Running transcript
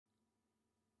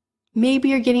Maybe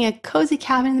you're getting a cozy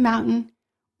cabin in the mountain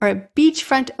or a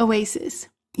beachfront oasis.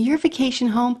 Your vacation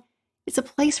home is a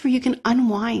place where you can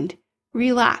unwind,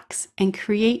 relax, and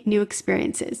create new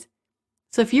experiences.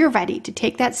 So if you're ready to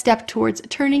take that step towards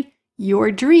turning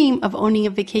your dream of owning a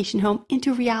vacation home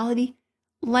into reality,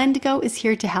 Lendgo is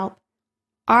here to help.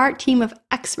 Our team of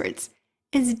experts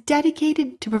is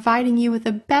dedicated to providing you with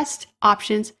the best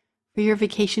options for your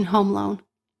vacation home loan.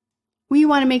 We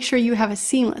want to make sure you have a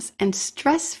seamless and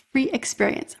stress-free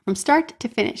experience from start to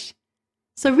finish.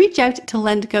 So reach out to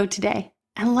Lendgo today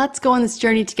and let's go on this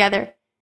journey together